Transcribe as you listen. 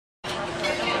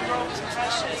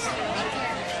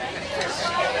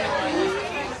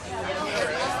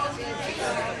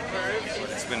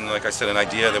been, like I said, an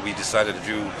idea that we decided to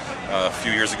do a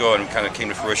few years ago and kind of came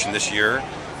to fruition this year.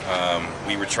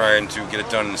 We were trying to get it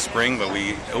done in the spring, but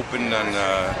we opened on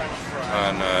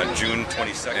June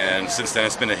 22nd, and since then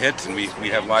it's been a hit. And we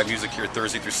have live music here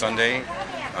Thursday through Sunday.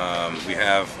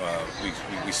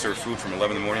 We serve food from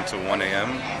 11 in the morning till 1 a.m.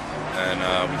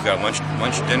 and we've got lunch,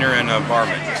 dinner, and bar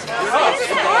menus.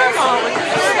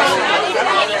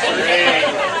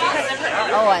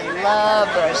 Oh, I love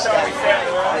roast duck.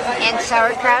 And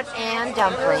sauerkraut and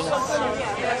dumplings.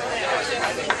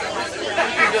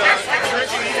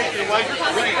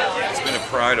 It's been a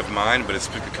pride of mine, but it's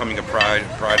becoming a pride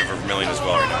of Vermilion as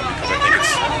well right now, because I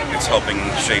think it's helping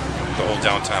shape the whole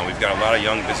downtown. We've got a lot of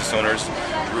young business owners,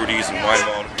 Rudy's and Wine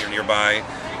Vault here nearby,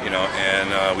 you know,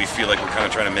 and we feel like we're kind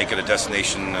of trying to make it a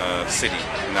destination city,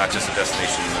 not just a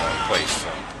destination place. So.